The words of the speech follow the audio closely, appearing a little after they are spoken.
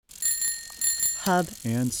Hub,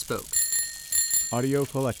 and Spoke. Audio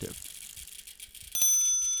Collective.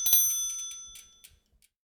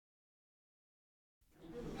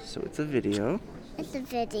 So it's a video It's a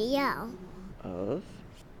video of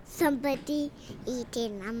somebody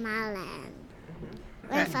eating a melon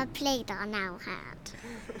with a plate on our head.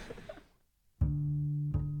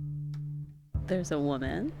 there's a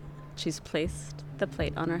woman. She's placed the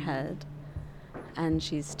plate on her head, and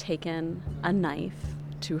she's taken a knife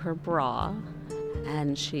to her bra,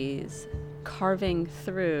 and she's carving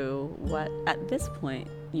through what, at this point,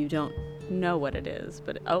 you don't know what it is,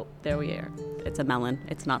 but oh, there we are. It's a melon.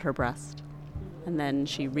 It's not her breast. And then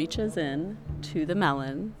she reaches in to the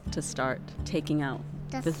melon to start taking out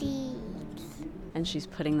The seeds and she's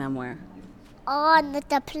putting them where? on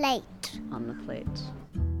the plate. On the plate.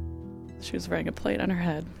 She was wearing a plate on her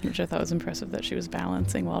head, which I thought was impressive that she was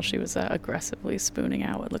balancing while she was aggressively spooning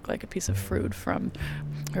out what looked like a piece of fruit from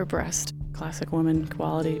her breast. Classic woman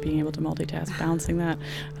quality, being able to multitask, balancing that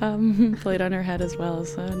plate on her head as well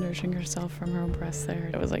as nourishing herself from her own breast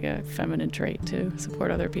there. It was like a feminine trait to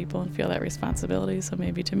support other people and feel that responsibility. So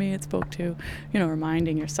maybe to me it spoke to,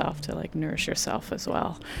 reminding yourself to like nourish yourself as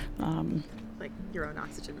well. Like your own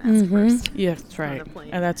oxygen mask first. Yeah, that's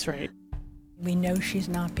right. That's right. We know she's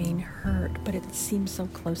not being hurt, but it seems so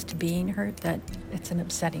close to being hurt that it's an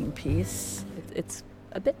upsetting piece. It's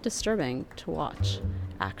a bit disturbing to watch,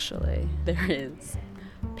 actually. There is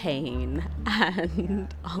pain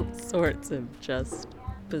and all sorts of just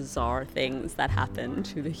bizarre things that happen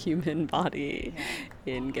to the human body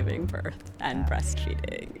in giving birth and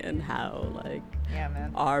breastfeeding, and how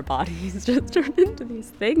our bodies just turn into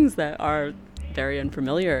these things that are very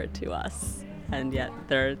unfamiliar to us, and yet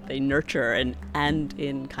they nurture and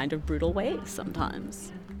in kind of brutal ways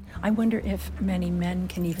sometimes. I wonder if many men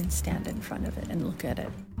can even stand in front of it and look at it.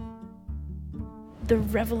 The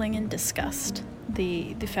reveling in disgust,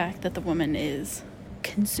 the fact that the woman is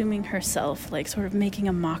consuming herself, like sort of making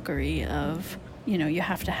a mockery of, you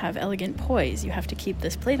have to have elegant poise, you have to keep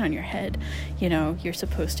this plate on your head, you're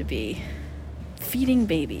supposed to be feeding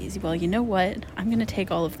babies. Well, you know what? I'm going to take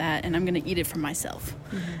all of that and I'm going to eat it for myself.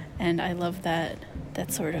 Mm-hmm. And I love that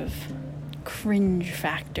sort of cringe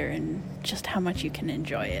factor and just how much you can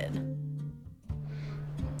enjoy it.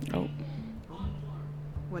 Oh.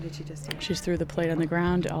 What did she just do? She's threw the plate on the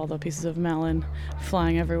ground, all the pieces of melon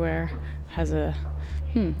flying everywhere. Has a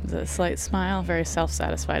slight smile, very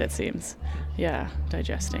self-satisfied it seems. Yeah,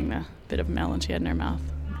 digesting the bit of melon she had in her mouth.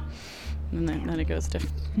 And then it goes to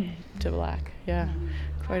black. Yeah,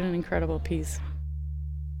 quite an incredible piece.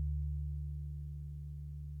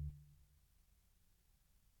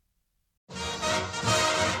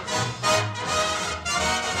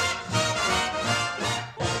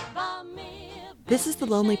 This is The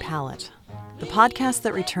Lonely Palette, the podcast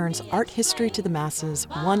that returns art history to the masses,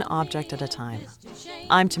 one object at a time.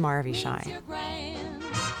 I'm Tamara Vishai.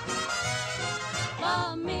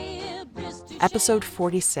 Episode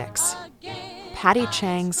 46, Patty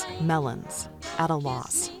Chang's Melons, at a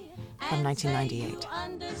Loss, from 1998.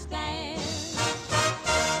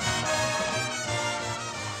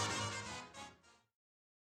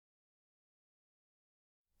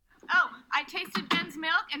 I tasted Ben's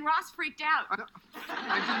milk and Ross freaked out.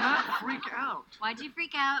 I did not freak out. Why'd you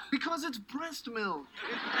freak out? Because it's breast milk.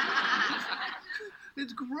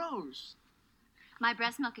 It's gross. My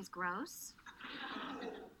breast milk is gross.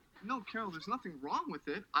 No, Carol, there's nothing wrong with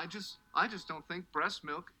it. I just don't think breast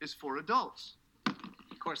milk is for adults.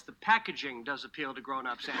 Of course, the packaging does appeal to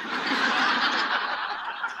grown-ups.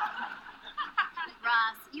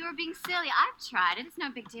 Ross, you were being silly. I've tried it. It's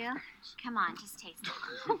no big deal. Come on, just taste it.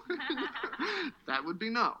 That would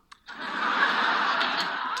be no. Come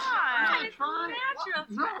on, it's natural.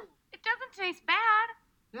 No. It doesn't taste bad.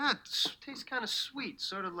 Yeah, it tastes kind of sweet,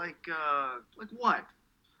 sort of like what?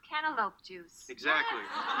 Cantaloupe juice. Exactly.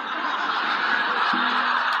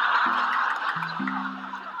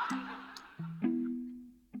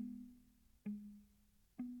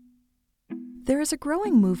 There is a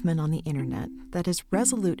growing movement on the internet that is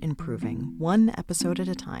resolute in proving, one episode at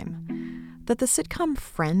a time, that the sitcom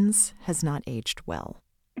Friends has not aged well.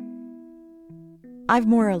 I've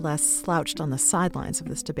more or less slouched on the sidelines of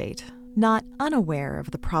this debate, not unaware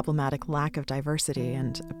of the problematic lack of diversity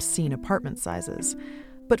and obscene apartment sizes,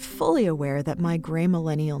 but fully aware that my gray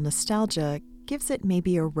millennial nostalgia gives it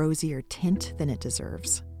maybe a rosier tint than it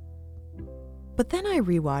deserves. But then I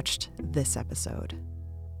rewatched this episode.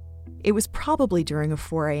 It was probably during a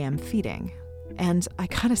 4 a.m. feeding, and I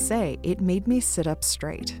gotta say, it made me sit up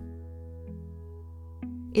straight.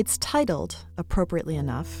 It's titled, appropriately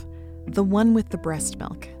enough, The One with the Breast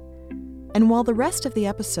Milk. And while the rest of the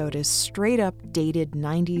episode is straight-up dated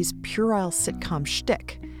 90s puerile sitcom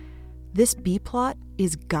shtick, this B-plot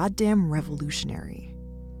is goddamn revolutionary.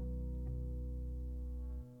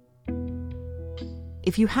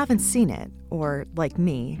 If you haven't seen it, or, like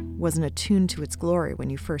me, wasn't attuned to its glory when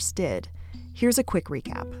you first did, here's a quick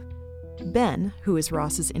recap. Ben, who is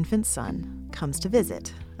Ross's infant son, comes to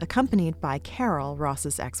visit, accompanied by Carol,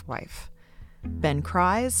 Ross's ex-wife. Ben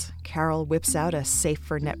cries, Carol whips out a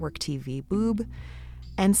safe-for-network TV boob,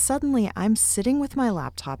 and suddenly I'm sitting with my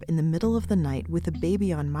laptop in the middle of the night with a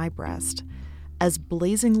baby on my breast, as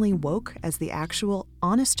blazingly woke as the actual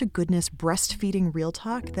honest-to-goodness breastfeeding real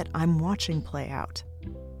talk that I'm watching play out.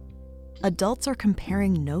 Adults are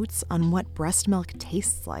comparing notes on what breast milk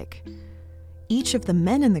tastes like. Each of the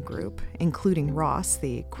men in the group, including Ross,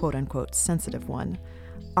 the quote-unquote sensitive one,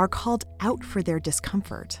 are called out for their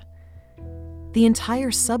discomfort. The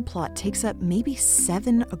entire subplot takes up maybe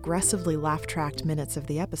 7 aggressively laugh-tracked minutes of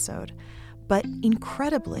the episode, but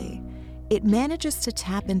incredibly, it manages to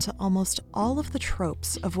tap into almost all of the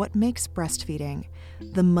tropes of what makes breastfeeding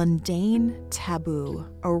the mundane, taboo,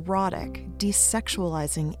 erotic,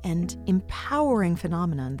 desexualizing, and empowering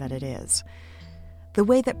phenomenon that it is. The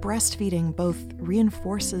way that breastfeeding both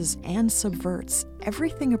reinforces and subverts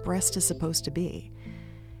everything a breast is supposed to be.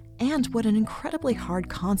 And what an incredibly hard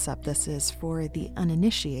concept this is for the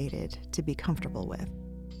uninitiated to be comfortable with.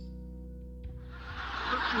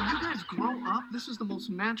 When you guys grow up, this is the most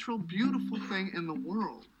natural, beautiful thing in the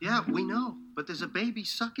world. Yeah, we know, but there's a baby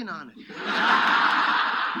sucking on it.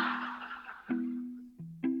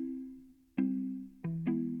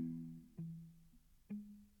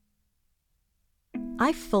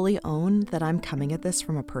 I fully own that I'm coming at this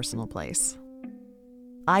from a personal place.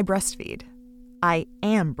 I breastfeed. I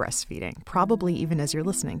am breastfeeding, probably even as you're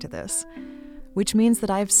listening to this, which means that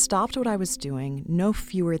I've stopped what I was doing no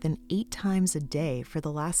fewer than 8 times a day for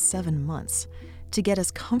the last 7 months to get as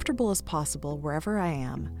comfortable as possible wherever I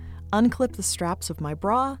am, unclip the straps of my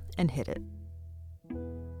bra, and hit it.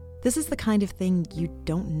 This is the kind of thing you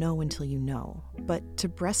don't know until you know, but to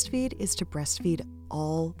breastfeed is to breastfeed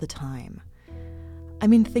all the time. I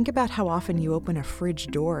mean, think about how often you open a fridge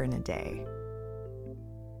door in a day.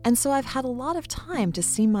 And so I've had a lot of time to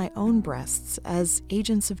see my own breasts as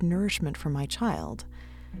agents of nourishment for my child,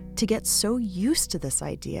 to get so used to this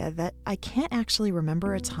idea that I can't actually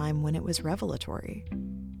remember a time when it was revelatory.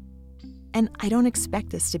 And I don't expect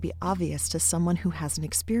this to be obvious to someone who hasn't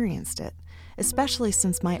experienced it, especially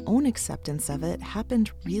since my own acceptance of it happened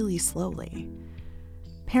really slowly.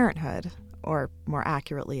 Parenthood, or more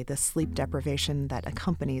accurately, the sleep deprivation that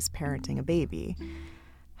accompanies parenting a baby,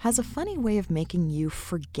 has a funny way of making you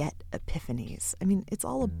forget epiphanies. I mean, it's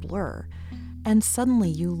all a blur. And suddenly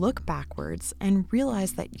you look backwards and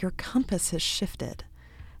realize that your compass has shifted,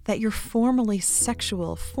 that your formerly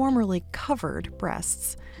sexual, formerly covered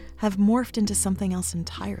breasts have morphed into something else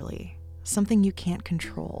entirely, something you can't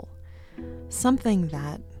control, something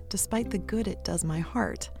that, despite the good it does my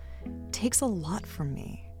heart, takes a lot from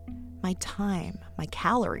me, my time, my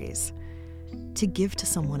calories, to give to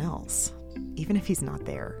someone else, even if he's not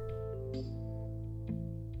there.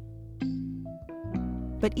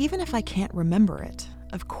 But even if I can't remember it,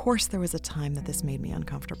 of course there was a time that this made me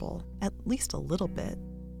uncomfortable, at least a little bit.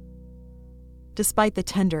 Despite the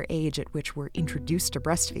tender age at which we're introduced to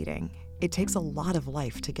breastfeeding, it takes a lot of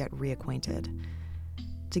life to get reacquainted,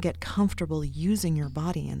 to get comfortable using your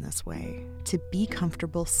body in this way, to be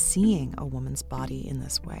comfortable seeing a woman's body in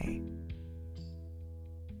this way.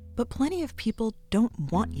 But plenty of people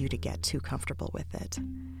don't want you to get too comfortable with it.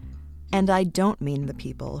 And I don't mean the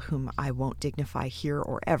people whom I won't dignify here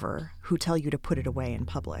or ever, who tell you to put it away in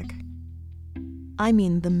public. I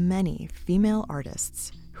mean the many female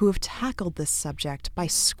artists who have tackled this subject by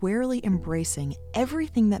squarely embracing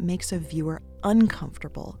everything that makes a viewer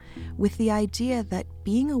uncomfortable with the idea that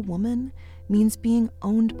being a woman means being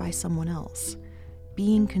owned by someone else,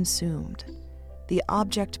 being consumed, the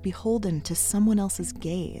object beholden to someone else's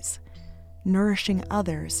gaze, nourishing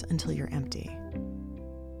others until you're empty.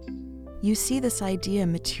 You see this idea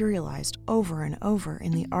materialized over and over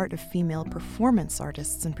in the art of female performance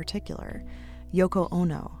artists in particular, Yoko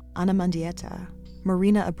Ono, Anna Mendieta,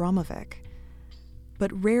 Marina Abramovic,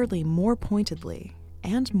 but rarely more pointedly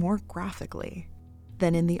and more graphically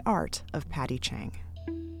than in the art of Patty Chang.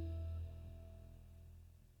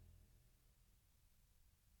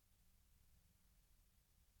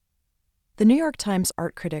 The New York Times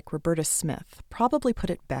art critic Roberta Smith probably put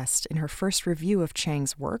it best in her first review of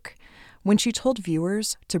Chang's work when she told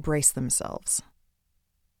viewers to brace themselves.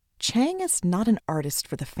 Chang is not an artist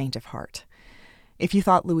for the faint of heart. If you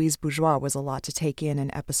thought Louise Bourgeois was a lot to take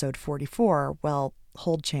in episode 44, well,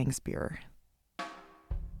 hold Chang's beer.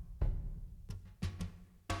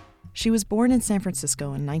 She was born in San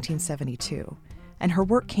Francisco in 1972, and her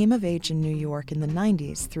work came of age in New York in the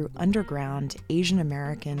 90s through underground, Asian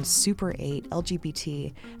American, Super 8,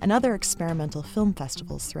 LGBT, and other experimental film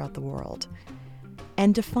festivals throughout the world,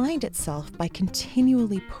 and defined itself by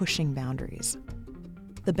continually pushing boundaries.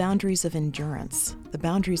 The boundaries of endurance, the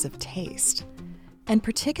boundaries of taste, and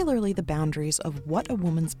particularly the boundaries of what a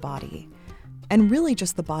woman's body, and really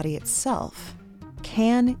just the body itself,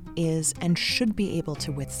 can, is, and should be able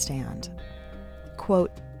to withstand.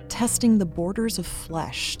 Quote, testing the borders of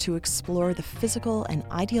flesh to explore the physical and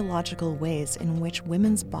ideological ways in which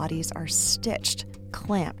women's bodies are stitched,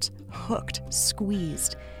 clamped, hooked,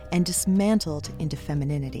 squeezed, and dismantled into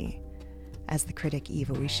femininity, as the critic Eve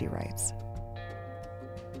Oishi writes.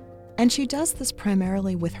 And she does this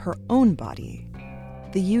primarily with her own body,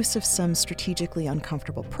 the use of some strategically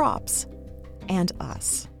uncomfortable props, and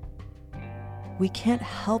us. We can't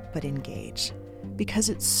help but engage, because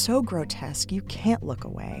it's so grotesque you can't look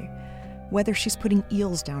away. Whether she's putting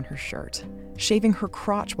eels down her shirt, shaving her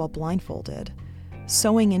crotch while blindfolded,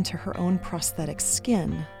 sewing into her own prosthetic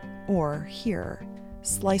skin, or, here,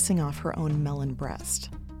 slicing off her own melon breast.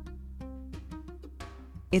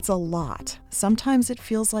 It's a lot. Sometimes it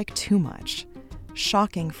feels like too much,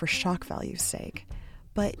 shocking for shock value's sake,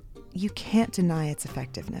 but you can't deny its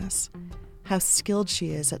effectiveness, how skilled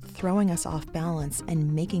she is at throwing us off balance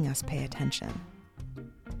and making us pay attention.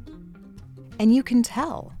 And you can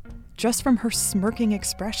tell, just from her smirking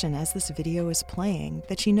expression as this video is playing,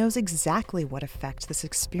 that she knows exactly what effect this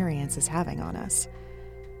experience is having on us.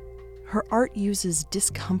 Her art uses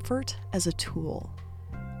discomfort as a tool.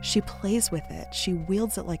 She plays with it, she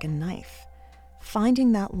wields it like a knife,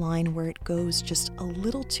 finding that line where it goes just a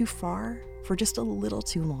little too far for just a little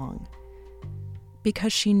too long.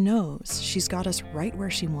 Because she knows she's got us right where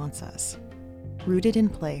she wants us, rooted in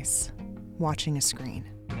place, watching a screen.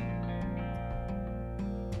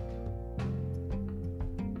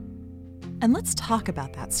 And let's talk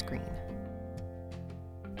about that screen.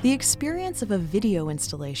 The experience of a video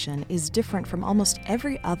installation is different from almost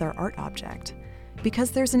every other art object because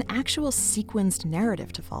there's an actual sequenced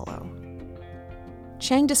narrative to follow.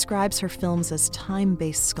 Chang describes her films as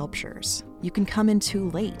time-based sculptures. You can come in too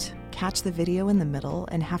late, catch the video in the middle,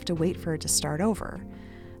 and have to wait for it to start over,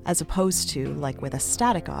 as opposed to, like with a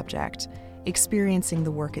static object, experiencing the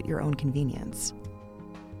work at your own convenience.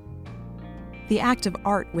 The act of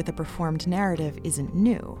art with a performed narrative isn't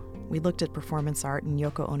new. We looked at performance art in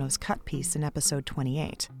Yoko Ono's Cut piece in episode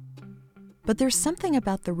 28. But there's something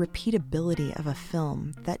about the repeatability of a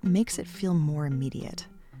film that makes it feel more immediate.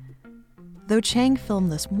 Though Chang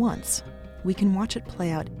filmed this once, we can watch it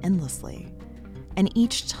play out endlessly. And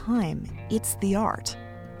each time, it's the art,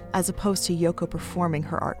 as opposed to Yoko performing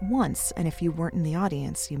her art once, and if you weren't in the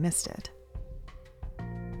audience, you missed it.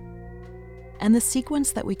 And the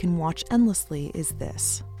sequence that we can watch endlessly is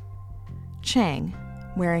this. Chang,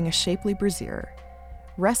 wearing a shapely brassiere,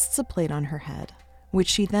 rests a plate on her head, which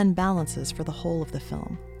she then balances for the whole of the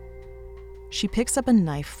film. She picks up a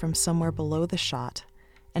knife from somewhere below the shot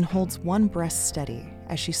and holds one breast steady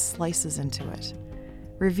as she slices into it,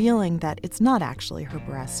 revealing that it's not actually her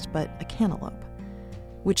breast, but a cantaloupe,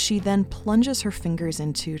 which she then plunges her fingers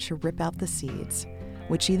into to rip out the seeds,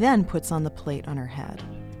 which she then puts on the plate on her head.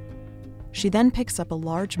 She then picks up a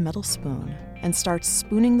large metal spoon and starts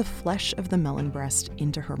spooning the flesh of the melon breast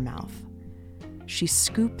into her mouth. She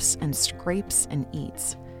scoops and scrapes and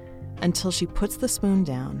eats until she puts the spoon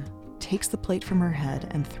down, takes the plate from her head,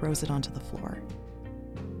 and throws it onto the floor.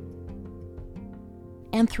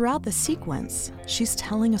 And throughout the sequence, she's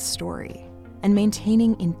telling a story and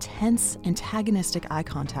maintaining intense, antagonistic eye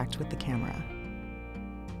contact with the camera.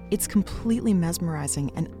 It's completely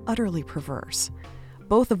mesmerizing and utterly perverse,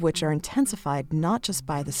 both of which are intensified not just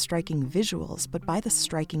by the striking visuals, but by the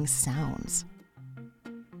striking sounds.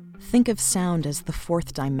 Think of sound as the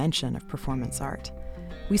fourth dimension of performance art.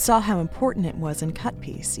 We saw how important it was in Cut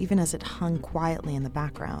piece, even as it hung quietly in the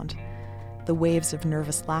background. The waves of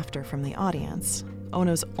nervous laughter from the audience,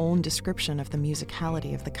 Ono's own description of the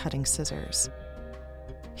musicality of the cutting scissors.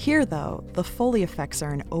 Here, though, the Foley effects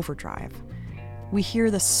are in overdrive. We hear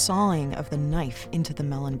the sawing of the knife into the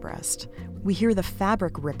melon breast. We hear the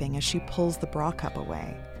fabric ripping as she pulls the bra cup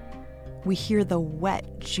away. We hear the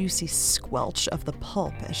wet, juicy squelch of the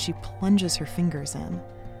pulp as she plunges her fingers in.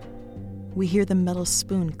 We hear the metal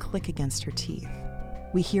spoon click against her teeth.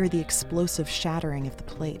 We hear the explosive shattering of the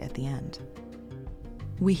plate at the end.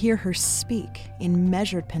 We hear her speak in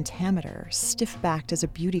measured pentameter, stiff-backed as a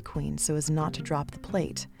beauty queen so as not to drop the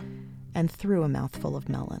plate, and through a mouthful of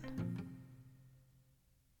melon.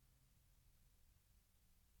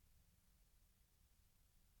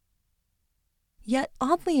 Yet,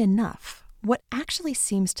 oddly enough, what actually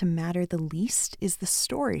seems to matter the least is the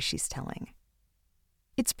story she's telling.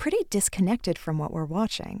 It's pretty disconnected from what we're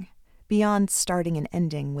watching, beyond starting and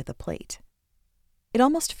ending with a plate. It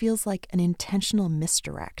almost feels like an intentional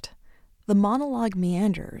misdirect. The monologue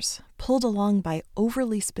meanders, pulled along by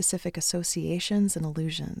overly specific associations and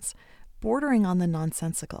allusions, bordering on the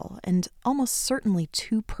nonsensical and almost certainly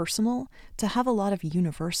too personal to have a lot of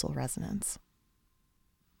universal resonance.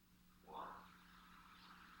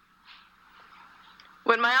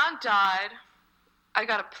 When my aunt died, I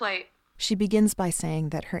got a plate. She begins by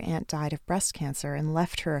saying that her aunt died of breast cancer and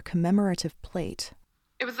left her a commemorative plate.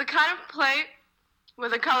 It was the kind of plate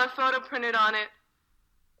with a color photo printed on it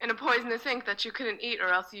in a poisonous ink that you couldn't eat or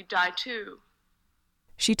else you'd die too.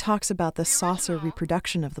 She talks about the saucer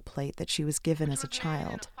reproduction of the plate that she was given as a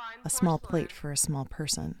child, a small plate for a small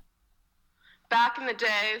person. Back in the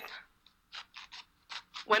days,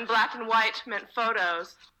 when black and white meant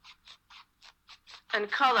photos, and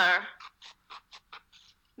color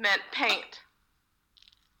meant paint.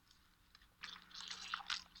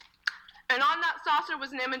 And on that saucer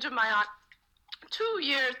was an image of my aunt 2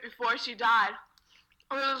 years before she died,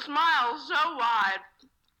 with a smile so wide,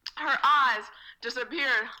 her eyes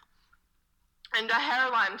disappeared into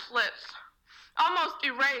hairline slits, almost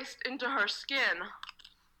erased into her skin.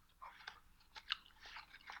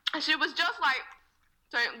 She was just like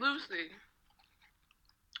St.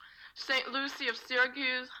 Lucy of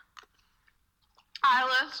Syracuse,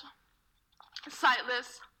 eyeless,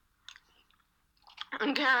 sightless,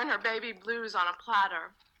 and carrying her baby blues on a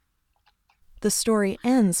platter. The story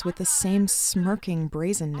ends with the same smirking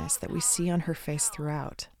brazenness that we see on her face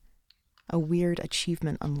throughout. A weird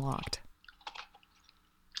achievement unlocked.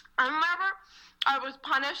 I remember I was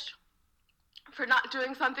punished for not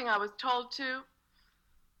doing something I was told to.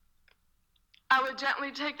 I would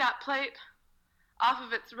gently take that plate off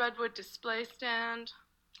of its redwood display stand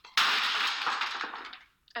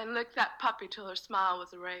and lick that puppy till her smile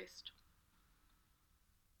was erased.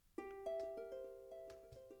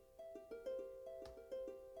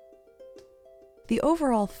 The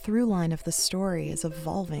overall through line of the story is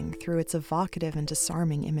evolving through its evocative and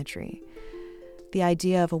disarming imagery. The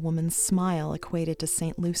idea of a woman's smile equated to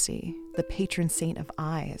St. Lucy, the patron saint of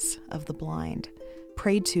eyes, of the blind,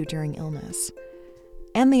 prayed to during illness.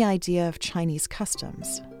 And the idea of Chinese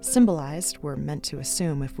customs, symbolized, we're meant to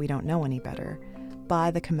assume if we don't know any better,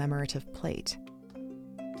 by the commemorative plate.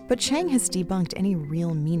 But Chang has debunked any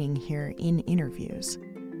real meaning here in interviews.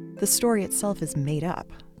 The story itself is made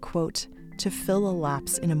up, quote, to fill a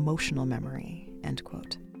lapse in emotional memory, end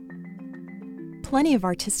quote. Plenty of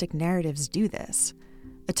artistic narratives do this,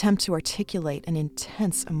 attempt to articulate an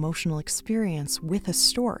intense emotional experience with a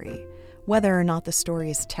story, whether or not the story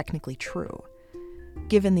is technically true.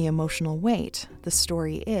 Given the emotional weight, the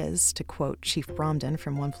story is, to quote Chief Bromden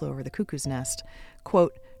from One Flew Over the Cuckoo's Nest,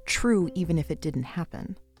 quote, true even if it didn't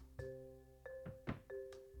happen.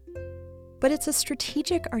 But it's a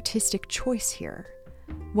strategic artistic choice here.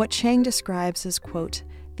 What Chang describes as, quote,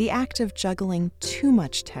 the act of juggling too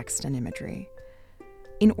much text and imagery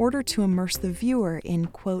in order to immerse the viewer in,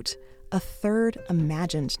 quote, a third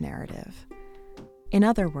imagined narrative. In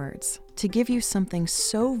other words, to give you something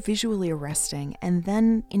so visually arresting and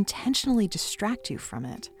then intentionally distract you from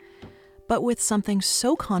it, but with something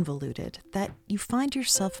so convoluted that you find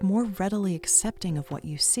yourself more readily accepting of what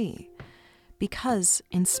you see, because,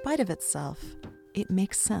 in spite of itself, it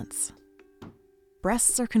makes sense.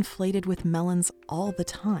 Breasts are conflated with melons all the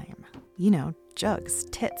time. You know, jugs,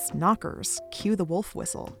 tits, knockers, cue the wolf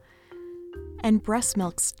whistle. And breast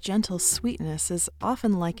milk's gentle sweetness is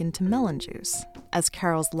often likened to melon juice, as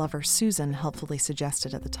Carol's lover Susan helpfully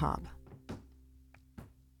suggested at the top.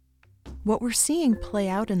 What we're seeing play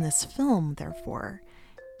out in this film, therefore,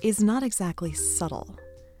 is not exactly subtle.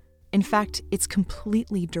 In fact, it's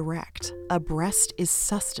completely direct. A breast is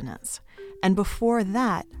sustenance. And before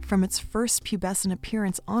that, from its first pubescent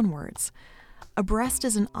appearance onwards, a breast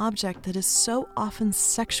is an object that is so often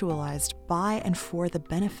sexualized by and for the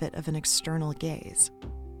benefit of an external gaze.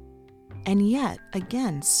 And yet,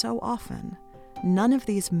 again, so often, none of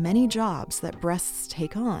these many jobs that breasts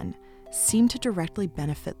take on seem to directly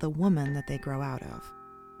benefit the woman that they grow out of.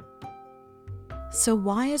 So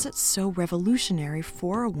why is it so revolutionary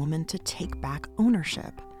for a woman to take back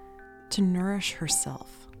ownership, to nourish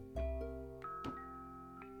herself?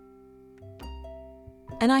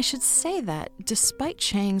 And I should say that, despite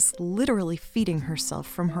Chang's literally feeding herself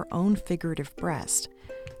from her own figurative breast,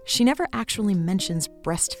 she never actually mentions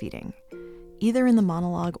breastfeeding, either in the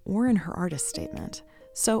monologue or in her artist statement.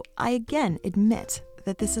 So I again admit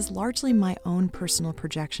that this is largely my own personal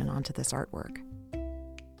projection onto this artwork.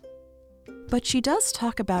 But she does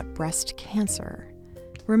talk about breast cancer.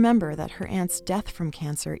 Remember that her aunt's death from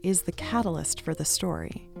cancer is the catalyst for the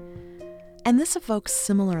story. And this evokes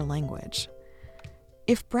similar language.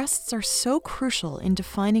 If breasts are so crucial in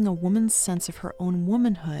defining a woman's sense of her own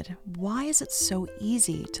womanhood, why is it so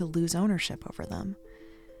easy to lose ownership over them?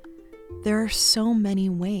 There are so many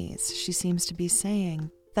ways, she seems to be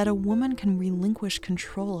saying, that a woman can relinquish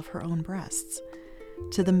control of her own breasts.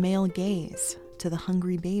 To the male gaze, to the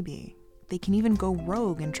hungry baby. They can even go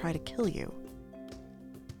rogue and try to kill you.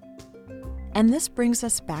 And this brings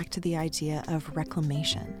us back to the idea of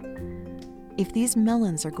reclamation. If these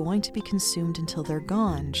melons are going to be consumed until they're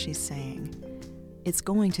gone, she's saying, it's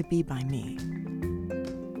going to be by me.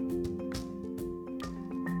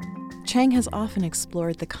 Chang has often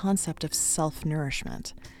explored the concept of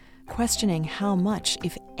self-nourishment, questioning how much,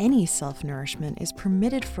 if any, self-nourishment is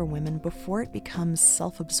permitted for women before it becomes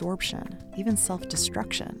self-absorption, even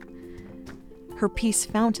self-destruction. Her piece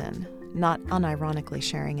Fountain, not unironically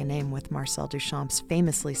sharing a name with Marcel Duchamp's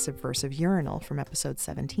famously subversive urinal from episode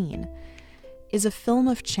 17, is a film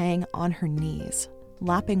of Chang on her knees,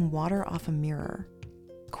 lapping water off a mirror.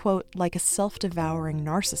 Quote, like a self-devouring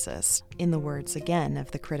narcissist, in the words again of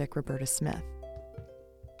the critic Roberta Smith.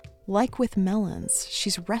 Like with Melons,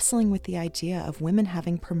 she's wrestling with the idea of women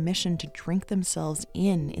having permission to drink themselves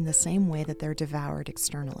in the same way that they're devoured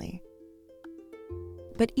externally.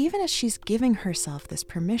 But even as she's giving herself this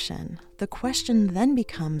permission, the question then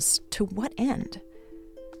becomes, to what end?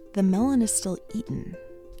 The melon is still eaten.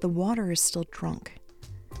 The water is still drunk.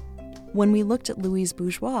 When we looked at Louise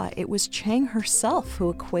Bourgeois, it was Chang herself who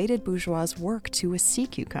equated Bourgeois' work to a sea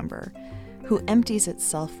cucumber, who empties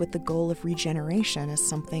itself with the goal of regeneration as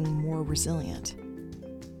something more resilient.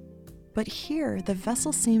 But here, the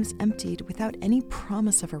vessel seems emptied without any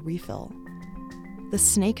promise of a refill. The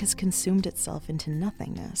snake has consumed itself into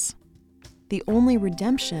nothingness. The only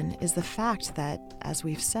redemption is the fact that, as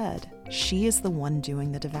we've said, she is the one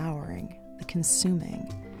doing the devouring, the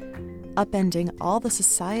consuming, upending all the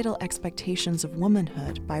societal expectations of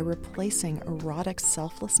womanhood by replacing erotic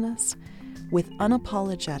selflessness with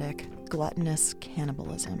unapologetic, gluttonous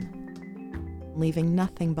cannibalism, leaving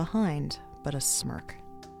nothing behind but a smirk.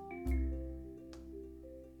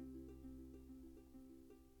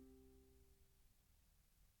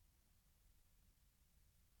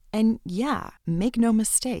 And yeah, make no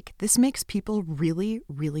mistake, this makes people really,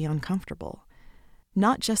 really uncomfortable.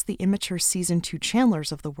 Not just the immature season 2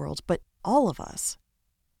 Chandlers of the world, but all of us.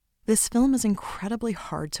 This film is incredibly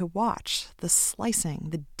hard to watch, the slicing,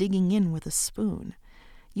 the digging in with a spoon.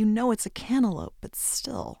 You know it's a cantaloupe, but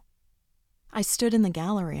still. I stood in the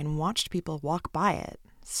gallery and watched people walk by it,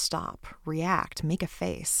 stop, react, make a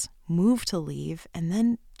face, move to leave, and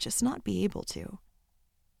then just not be able to.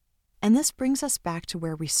 And this brings us back to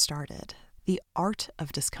where we started, the art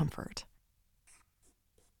of discomfort.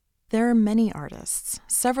 There are many artists,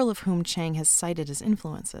 several of whom Chang has cited as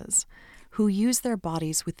influences, who use their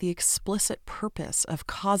bodies with the explicit purpose of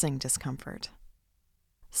causing discomfort.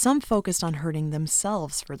 Some focused on hurting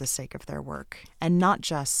themselves for the sake of their work, and not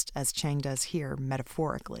just, as Chang does here,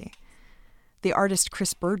 metaphorically. The artist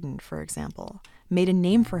Chris Burden, for example, made a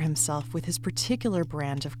name for himself with his particular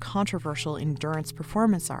brand of controversial endurance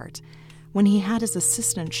performance art when he had his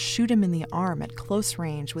assistant shoot him in the arm at close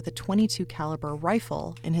range with a .22 caliber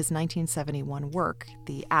rifle in his 1971 work,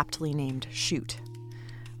 the aptly named Shoot,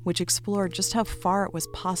 which explored just how far it was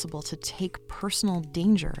possible to take personal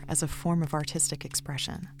danger as a form of artistic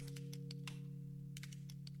expression.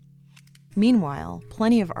 Meanwhile,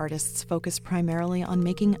 plenty of artists focus primarily on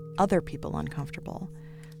making other people uncomfortable,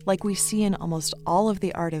 like we see in almost all of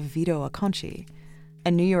the art of Vito Acconci, a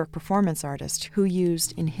New York performance artist who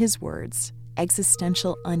used, in his words,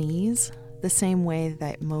 existential unease the same way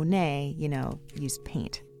that Monet, used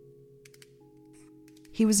paint.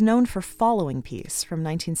 He was known for Following Piece from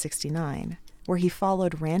 1969, where he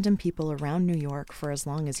followed random people around New York for as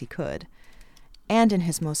long as he could, and in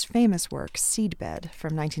his most famous work, Seedbed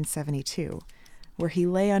from 1972, where he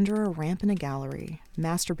lay under a ramp in a gallery,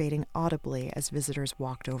 masturbating audibly as visitors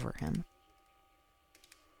walked over him.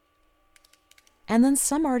 And then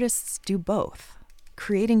some artists do both,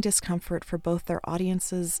 creating discomfort for both their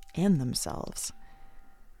audiences and themselves.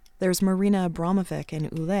 There's Marina Abramovic in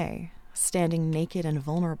Oulé, standing naked and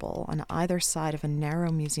vulnerable on either side of a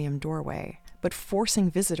narrow museum doorway, but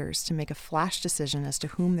forcing visitors to make a flash decision as to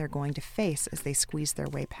whom they're going to face as they squeeze their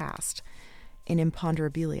way past, in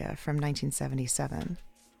Imponderabilia from 1977.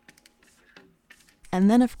 And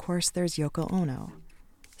then, of course, there's Yoko Ono,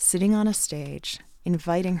 sitting on a stage,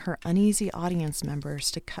 inviting her uneasy audience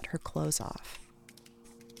members to cut her clothes off.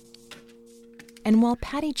 And while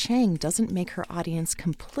Patty Chang doesn't make her audience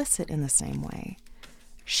complicit in the same way,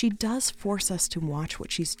 she does force us to watch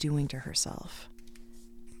what she's doing to herself.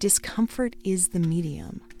 Discomfort is the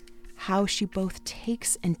medium, how she both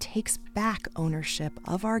takes and takes back ownership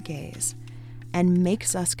of our gaze and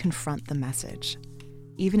makes us confront the message,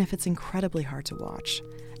 even if it's incredibly hard to watch,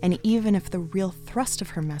 and even if the real thrust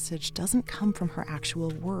of her message doesn't come from her actual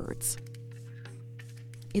words.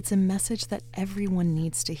 It's a message that everyone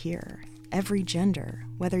needs to hear, every gender,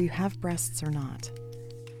 whether you have breasts or not.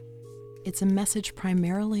 It's a message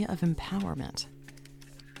primarily of empowerment,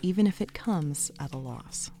 even if it comes at a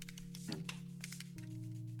loss.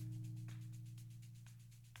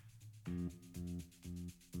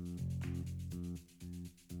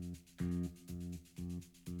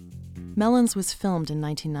 Melons was filmed in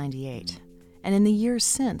 1998, and in the years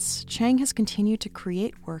since, Chang has continued to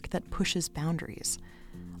create work that pushes boundaries,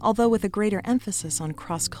 although with a greater emphasis on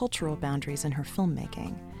cross-cultural boundaries in her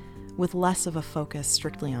filmmaking, with less of a focus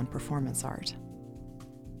strictly on performance art.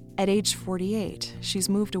 At age 48, she's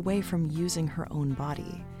moved away from using her own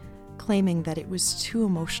body, claiming that it was too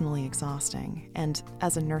emotionally exhausting, and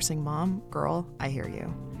as a nursing mom, girl, I hear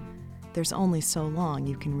you. There's only so long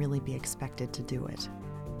you can really be expected to do it.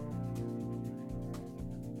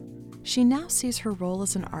 She now sees her role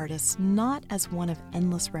as an artist not as one of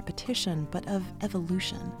endless repetition, but of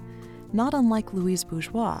evolution, not unlike Louise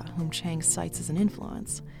Bourgeois, whom Chang cites as an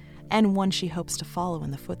influence, and one she hopes to follow in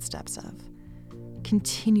the footsteps of.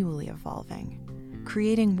 Continually evolving,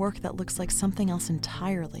 creating work that looks like something else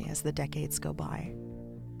entirely as the decades go by.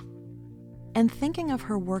 And thinking of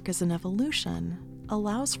her work as an evolution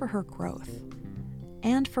allows for her growth,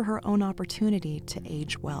 and for her own opportunity to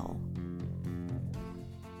age well.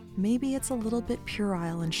 Maybe it's a little bit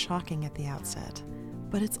puerile and shocking at the outset,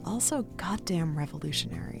 but it's also goddamn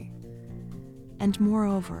revolutionary. And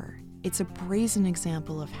moreover, it's a brazen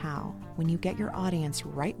example of how, when you get your audience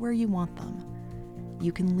right where you want them,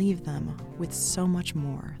 you can leave them with so much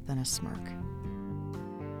more than a smirk.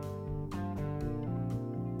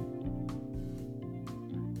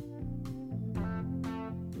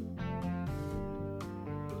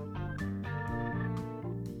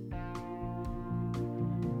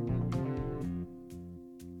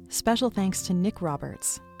 Special thanks to Nick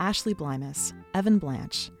Roberts, Ashley Blymus, Evan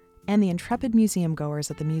Blanche, and the intrepid museum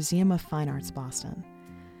goers at the Museum of Fine Arts Boston.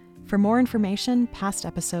 For more information, past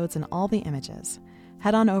episodes, and all the images,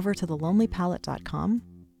 head on over to thelonelypalette.com,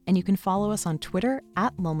 and you can follow us on Twitter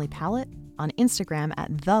 @LonelyPalette, on Instagram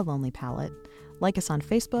 @TheLonelyPalette, like us on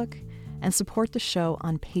Facebook, and support the show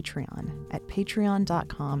on Patreon at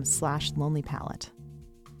patreon.com/LonelyPalette.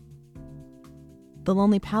 The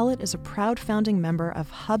Lonely Palette is a proud founding member of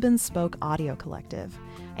Hub and Spoke Audio Collective,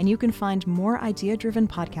 and you can find more idea-driven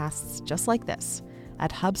podcasts just like this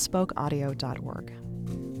at hubspokeaudio.org.